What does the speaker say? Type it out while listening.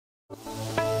Welcome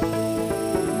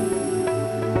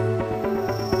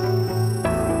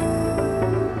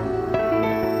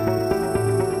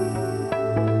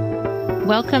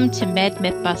to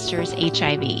MedMythbusters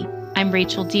HIV. I'm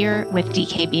Rachel Deere with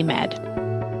DKB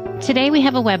Med. Today we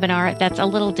have a webinar that's a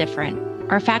little different.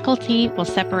 Our faculty will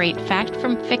separate fact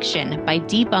from fiction by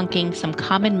debunking some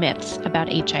common myths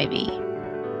about HIV.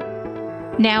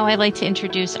 Now I'd like to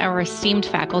introduce our esteemed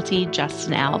faculty,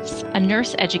 Justin Alves, a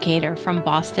nurse educator from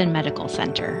Boston Medical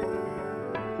Center.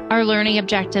 Our learning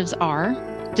objectives are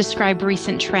describe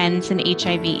recent trends in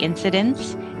HIV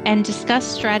incidence and discuss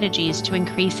strategies to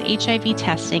increase HIV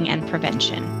testing and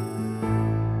prevention.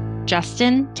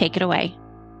 Justin, take it away.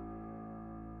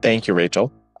 Thank you,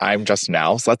 Rachel. I'm Justin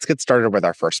Alves. Let's get started with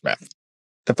our first myth.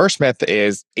 The first myth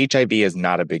is HIV is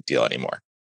not a big deal anymore.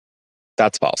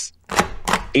 That's false.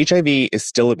 HIV is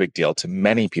still a big deal to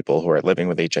many people who are living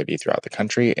with HIV throughout the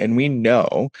country, and we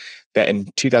know that in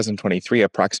 2023,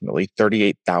 approximately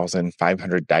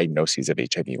 38,500 diagnoses of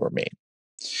HIV were made.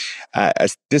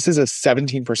 This is a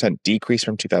 17% decrease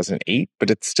from 2008, but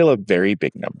it's still a very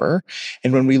big number.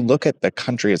 And when we look at the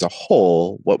country as a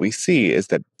whole, what we see is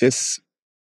that this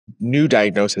new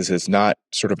diagnosis is not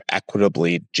sort of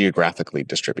equitably geographically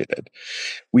distributed.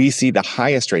 We see the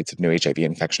highest rates of new HIV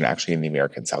infection actually in the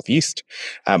American Southeast,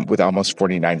 with almost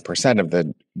 49% of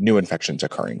the new infections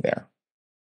occurring there.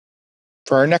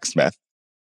 For our next myth,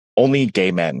 only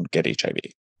gay men get HIV.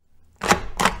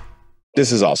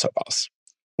 This is also false.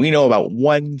 We know about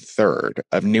 1/3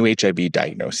 of new HIV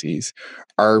diagnoses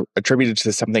are attributed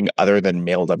to something other than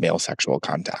male-to-male sexual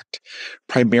contact.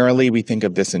 Primarily, we think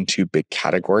of this in two big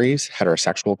categories: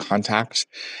 heterosexual contact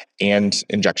and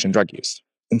injection drug use.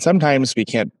 And sometimes we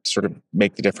can't sort of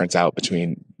make the difference out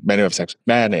between men who have sex with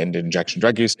men and injection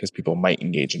drug use because people might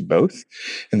engage in both.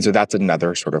 And so that's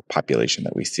another sort of population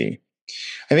that we see.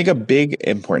 I think a big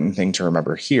important thing to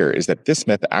remember here is that this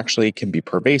myth actually can be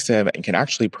pervasive and can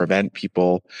actually prevent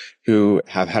people who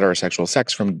have heterosexual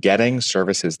sex from getting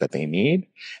services that they need.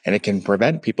 And it can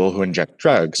prevent people who inject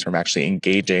drugs from actually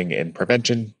engaging in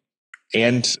prevention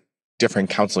and different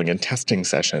counseling and testing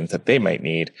sessions that they might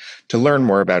need to learn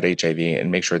more about HIV and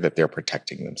make sure that they're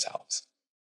protecting themselves.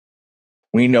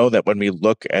 We know that when we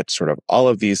look at sort of all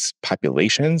of these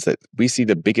populations, that we see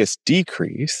the biggest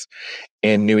decrease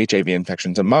in new HIV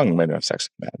infections among men who have sex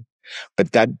with men.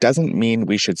 But that doesn't mean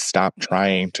we should stop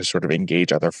trying to sort of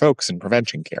engage other folks in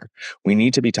prevention care. We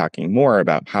need to be talking more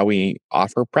about how we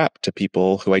offer PrEP to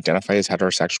people who identify as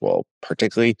heterosexual,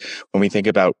 particularly when we think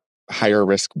about higher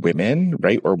risk women,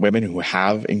 right? Or women who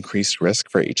have increased risk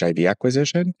for HIV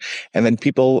acquisition. And then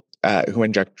people who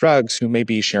inject drugs who may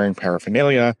be sharing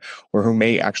paraphernalia or who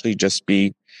may actually just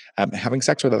be having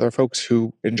sex with other folks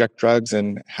who inject drugs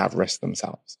and have risk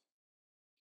themselves.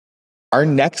 Our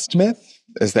next myth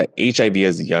is that HIV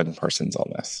is a young person's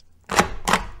illness.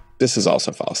 This is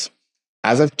also false.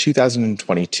 As of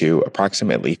 2022,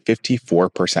 approximately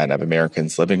 54% of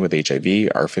Americans living with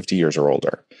HIV are 50 years or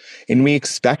older. And we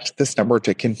expect this number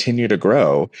to continue to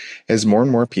grow as more and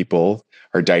more people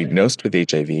are diagnosed with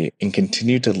HIV and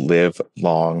continue to live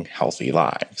long, healthy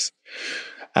lives.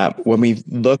 When we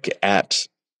look at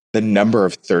the number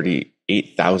of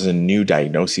 38,000 new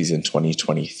diagnoses in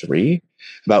 2023,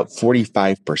 about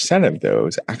 45% of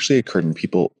those actually occurred in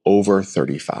people over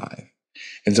 35.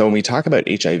 And so when we talk about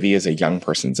HIV as a young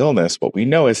person's illness, what we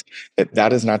know is that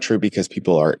that is not true because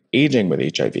people are aging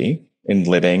with HIV and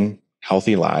living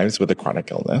healthy lives with a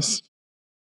chronic illness.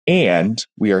 And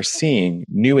we are seeing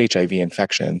new HIV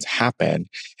infections happen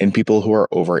in people who are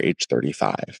over age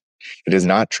 35. It is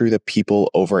not true that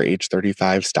people over age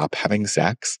 35 stop having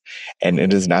sex. And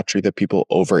it is not true that people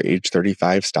over age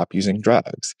 35 stop using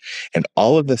drugs. And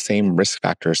all of the same risk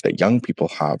factors that young people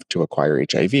have to acquire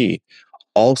HIV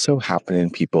also happen in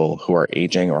people who are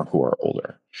aging or who are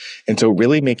older. And so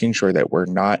really making sure that we're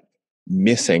not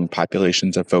missing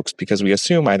populations of folks because we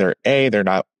assume either A, they're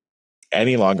not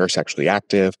any longer sexually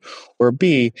active, or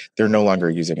B, they're no longer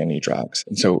using any drugs.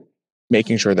 And so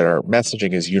making sure that our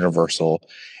messaging is universal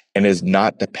and is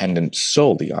not dependent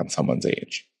solely on someone's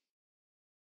age.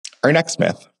 Our next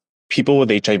myth, people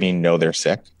with HIV know they're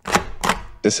sick.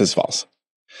 This is false.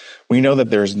 We know that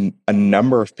there's a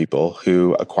number of people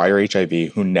who acquire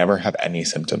HIV who never have any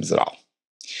symptoms at all.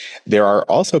 There are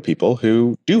also people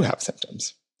who do have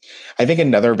symptoms. I think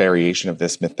another variation of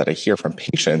this myth that I hear from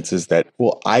patients is that,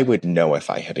 well, I would know if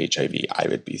I had HIV, I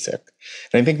would be sick.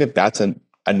 And I think that that's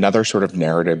another sort of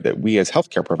narrative that we as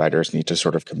healthcare providers need to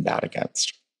sort of combat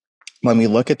against. When we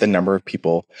look at the number of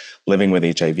people living with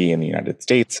HIV in the United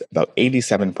States, about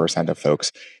 87% of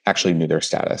folks actually knew their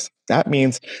status. That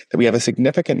means that we have a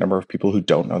significant number of people who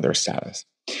don't know their status.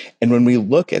 And when we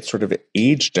look at sort of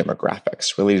age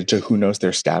demographics related to who knows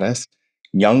their status,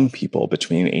 young people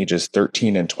between ages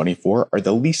 13 and 24 are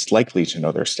the least likely to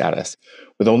know their status,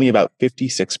 with only about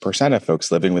 56% of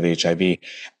folks living with HIV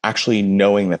actually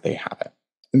knowing that they have it.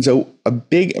 And so a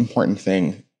big important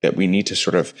thing that we need to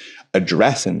sort of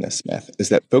address in this myth is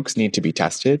that folks need to be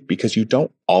tested because you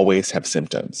don't always have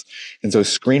symptoms. And so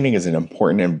screening is an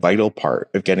important and vital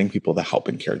part of getting people the help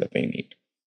and care that they need.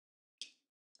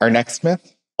 Our next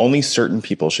myth: only certain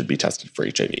people should be tested for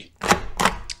HIV.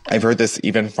 I've heard this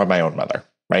even from my own mother,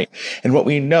 right? And what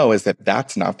we know is that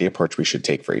that's not the approach we should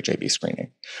take for HIV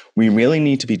screening. We really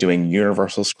need to be doing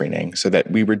universal screening so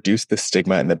that we reduce the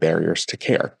stigma and the barriers to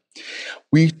care.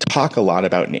 We talk a lot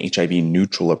about an HIV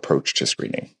neutral approach to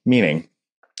screening, meaning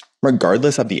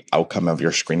regardless of the outcome of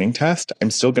your screening test,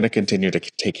 I'm still going to continue to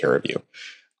take care of you.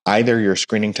 Either your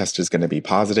screening test is going to be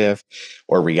positive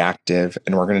or reactive,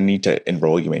 and we're going to need to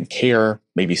enroll you in care,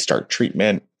 maybe start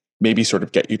treatment, maybe sort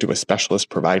of get you to a specialist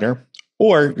provider,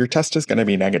 or your test is going to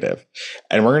be negative.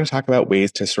 And we're going to talk about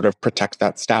ways to sort of protect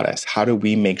that status. How do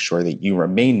we make sure that you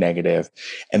remain negative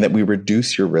and that we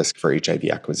reduce your risk for HIV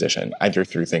acquisition, either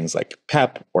through things like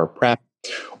PEP or PrEP,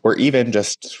 or even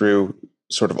just through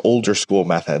sort of older school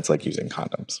methods like using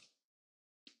condoms.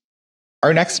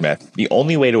 Our next myth: the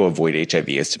only way to avoid HIV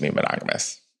is to be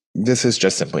monogamous. This is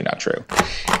just simply not true.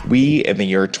 We, in the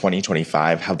year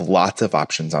 2025, have lots of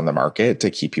options on the market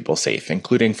to keep people safe,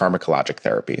 including pharmacologic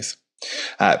therapies.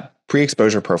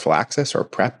 Pre-exposure prophylaxis, or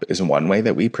PrEP, is one way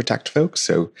that we protect folks.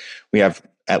 So we have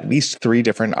at least 3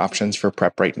 different options for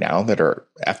PrEP right now that are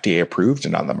FDA approved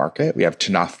and on the market. We have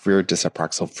tenofovir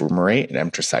disoproxil fumarate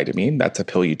and emtricitabine. That's a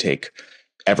pill you take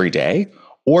every day,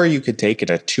 or you could take it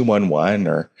a 2-1-1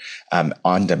 or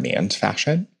on-demand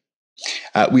fashion.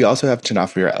 We also have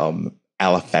tenofovir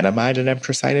alafenamide and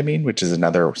emtricitabine, which is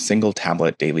another single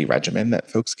tablet daily regimen that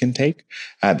folks can take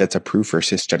that's approved for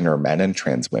cisgender men and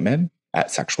trans women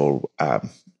who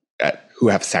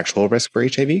have sexual risk for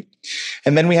HIV.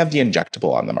 And then we have the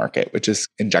injectable on the market, which is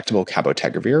injectable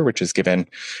cabotegravir, which is given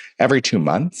every 2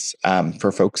 months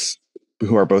for folks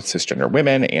who are both cisgender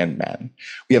women and men.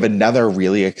 We have another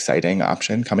really exciting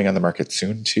option coming on the market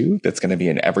soon too, that's going to be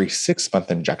an every 6-month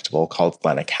injectable called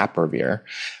lenacapavir,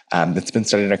 that's been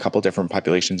studied in a couple different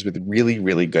populations with really,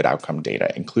 really good outcome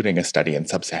data, including a study in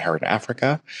sub-Saharan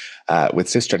Africa with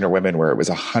cisgender women where it was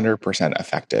 100%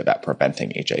 effective at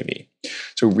preventing HIV.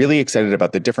 So really excited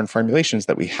about the different formulations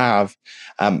that we have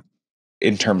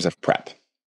in terms of PrEP.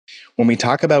 When we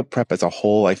talk about PrEP as a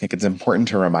whole, I think it's important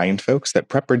to remind folks that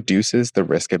PrEP reduces the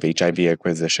risk of HIV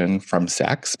acquisition from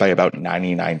sex by about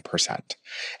 99%.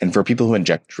 And for people who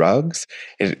inject drugs,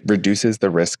 it reduces the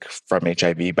risk from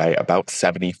HIV by about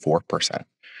 74%.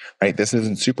 Right? This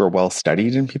isn't super well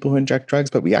studied in people who inject drugs,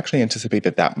 but we actually anticipate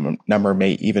that number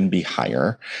may even be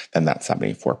higher than that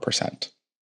 74%.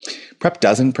 PrEP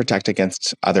doesn't protect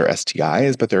against other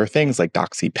STIs, but there are things like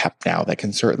doxy-PEP now that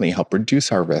can certainly help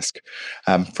reduce our risk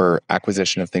for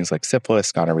acquisition of things like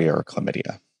syphilis, gonorrhea, or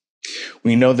chlamydia.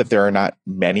 We know that there are not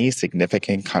many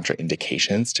significant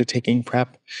contraindications to taking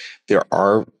PrEP. There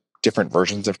are different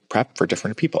versions of PrEP for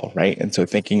different people, right? And so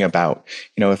thinking about,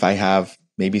 if I have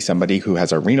maybe somebody who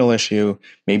has a renal issue,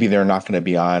 maybe they're not going to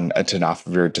be on a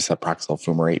tenofovir disoproxil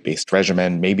fumarate-based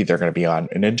regimen. Maybe they're going to be on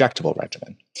an injectable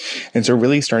regimen. And so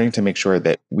really starting to make sure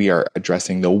that we are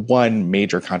addressing the one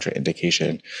major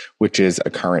contraindication, which is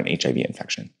a current HIV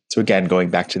infection. So again,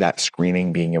 going back to that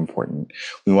screening being important,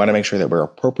 we want to make sure that we're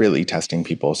appropriately testing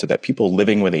people so that people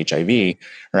living with HIV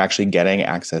are actually getting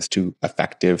access to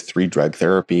effective 3-drug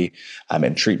therapy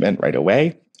and treatment right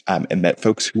away. And that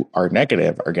folks who are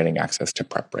negative are getting access to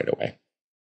PrEP right away.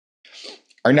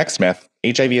 Our next myth: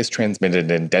 HIV is transmitted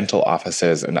in dental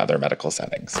offices and other medical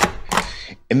settings.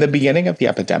 In the beginning of the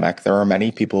epidemic, there are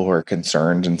many people who are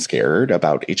concerned and scared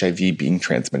about HIV being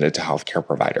transmitted to healthcare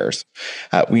providers.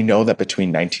 We know that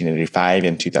between 1985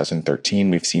 and 2013,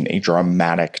 we've seen a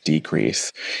dramatic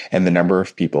decrease in the number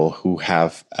of people who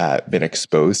have been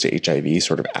exposed to HIV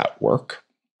sort of at work.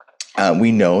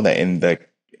 We know that in the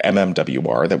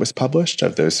MMWR that was published,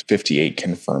 of those 58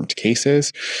 confirmed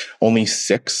cases, only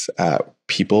 6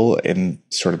 people in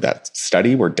sort of that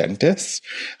study were dentists,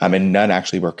 and none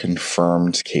actually were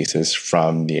confirmed cases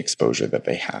from the exposure that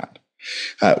they had.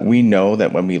 We know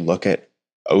that when we look at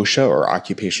OSHA, or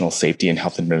Occupational Safety and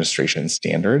Health Administration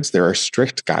standards, there are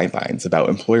strict guidelines about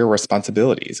employer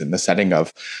responsibilities in the setting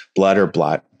of blood or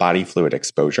body fluid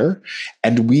exposure.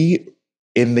 And we,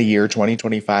 in the year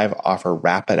 2025, offer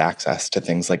rapid access to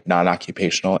things like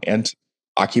non-occupational and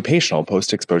occupational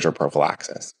post-exposure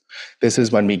prophylaxis. This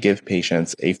is when we give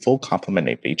patients a full complement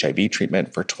of HIV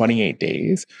treatment for 28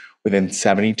 days within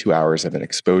 72 hours of an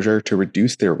exposure to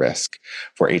reduce their risk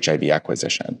for HIV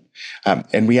acquisition.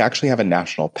 And we actually have a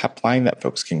national PEP line that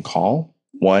folks can call,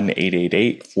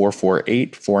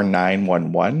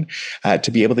 1-888-448-4911,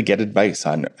 to be able to get advice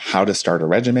on how to start a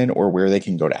regimen or where they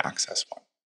can go to access one.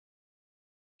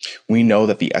 We know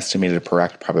that the estimated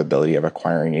correct probability of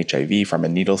acquiring HIV from a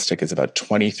needle stick is about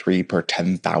 23 per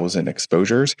 10,000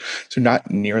 exposures, so not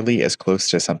nearly as close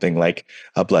to something like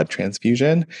a blood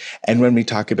transfusion. And when we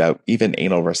talk about even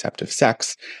anal receptive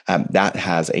sex, that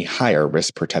has a higher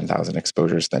risk per 10,000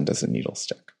 exposures than does a needle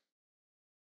stick.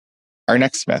 Our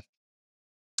next myth: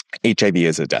 HIV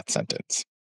is a death sentence.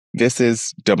 This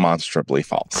is demonstrably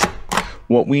false.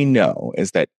 What we know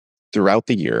is that throughout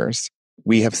the years,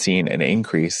 we have seen an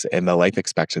increase in the life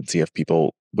expectancy of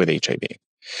people with HIV.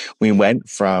 We went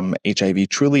from HIV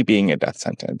truly being a death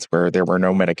sentence, where there were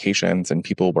no medications and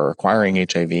people were acquiring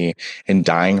HIV and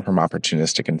dying from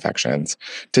opportunistic infections,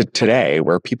 to today,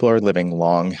 where people are living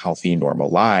long, healthy, normal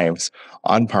lives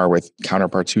on par with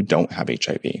counterparts who don't have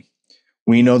HIV.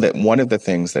 We know that one of the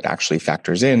things that actually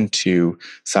factors into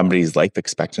somebody's life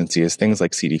expectancy is things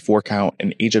like CD4 count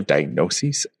and age of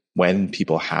diagnosis when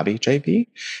people have HIV. And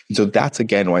so that's,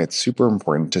 again, why it's super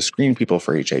important to screen people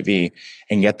for HIV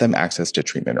and get them access to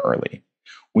treatment early.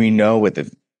 We know with the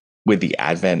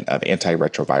advent of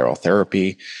antiretroviral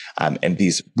therapy and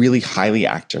these really highly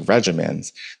active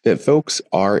regimens, that folks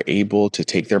are able to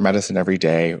take their medicine every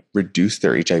day, reduce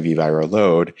their HIV viral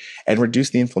load, and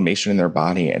reduce the inflammation in their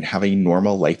body and have a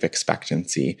normal life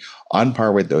expectancy on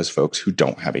par with those folks who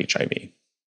don't have HIV.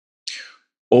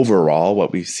 Overall,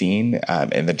 what we've seen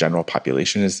in the general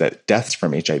population is that deaths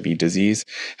from HIV disease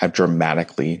have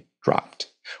dramatically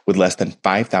dropped, with less than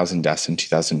 5,000 deaths in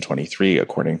 2023,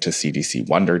 according to CDC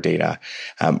Wonder data,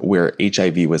 where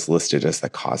HIV was listed as the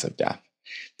cause of death.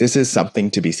 This is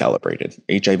something to be celebrated.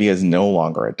 HIV is no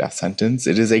longer a death sentence.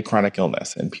 It is a chronic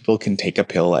illness, and people can take a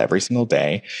pill every single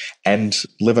day and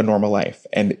live a normal life.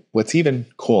 And what's even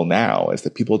cool now is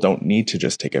that people don't need to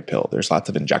just take a pill. There's lots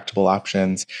of injectable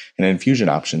options and infusion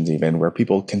options even, where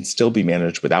people can still be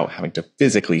managed without having to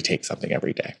physically take something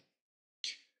every day.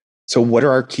 So what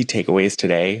are our key takeaways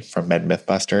today from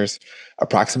MedMythbusters?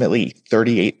 Approximately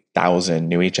 38,000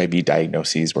 new HIV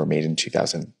diagnoses were made in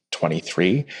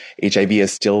 2023. HIV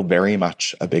is still very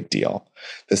much a big deal.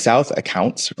 The South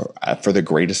accounts for the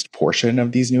greatest portion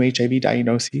of these new HIV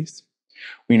diagnoses.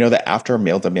 We know that after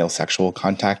male-to-male sexual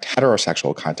contact,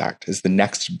 heterosexual contact is the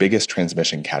next biggest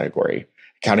transmission category,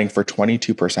 accounting for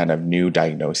 22% of new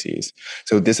diagnoses.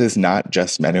 So this is not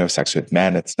just men who have sex with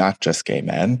men. It's not just gay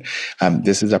men.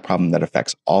 This is a problem that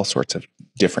affects all sorts of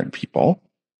different people.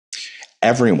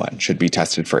 Everyone should be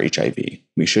tested for HIV.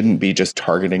 We shouldn't be just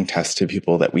targeting tests to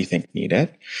people that we think need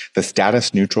it. The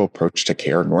status-neutral approach to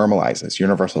care normalizes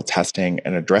universal testing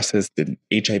and addresses the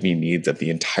HIV needs of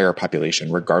the entire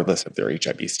population, regardless of their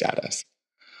HIV status.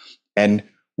 And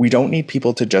we don't need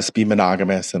people to just be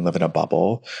monogamous and live in a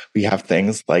bubble. We have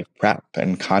things like PrEP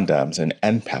and condoms and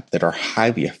NPEP that are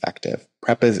highly effective.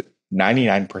 PrEP is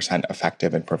 99%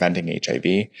 effective in preventing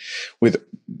HIV, with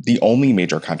the only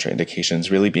major contraindications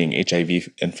really being HIV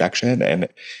infection and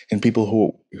people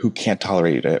who can't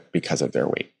tolerate it because of their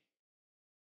weight.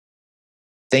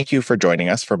 Thank you for joining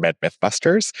us for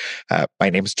MedMythbusters. My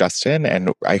name is Justin,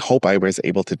 and I hope I was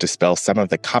able to dispel some of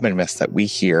the common myths that we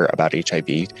hear about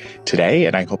HIV today,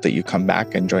 and I hope that you come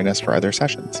back and join us for other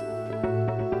sessions.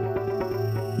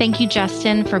 Thank you,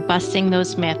 Justin, for busting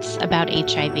those myths about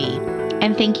HIV.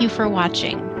 And thank you for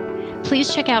watching.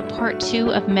 Please check out part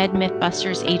 2 of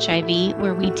MedMythbusters HIV,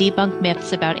 where we debunk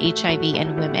myths about HIV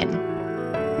and women.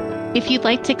 If you'd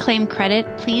like to claim credit,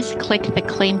 please click the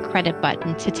Claim Credit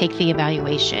button to take the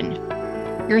evaluation.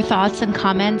 Your thoughts and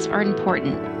comments are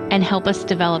important and help us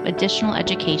develop additional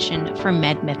education for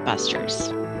MedMythbusters.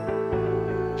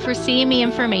 For CME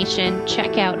information,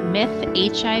 check out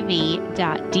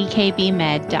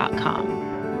mythhiv.dkbmed.com.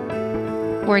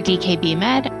 For DKB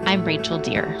Med, I'm Rachel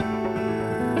Deere.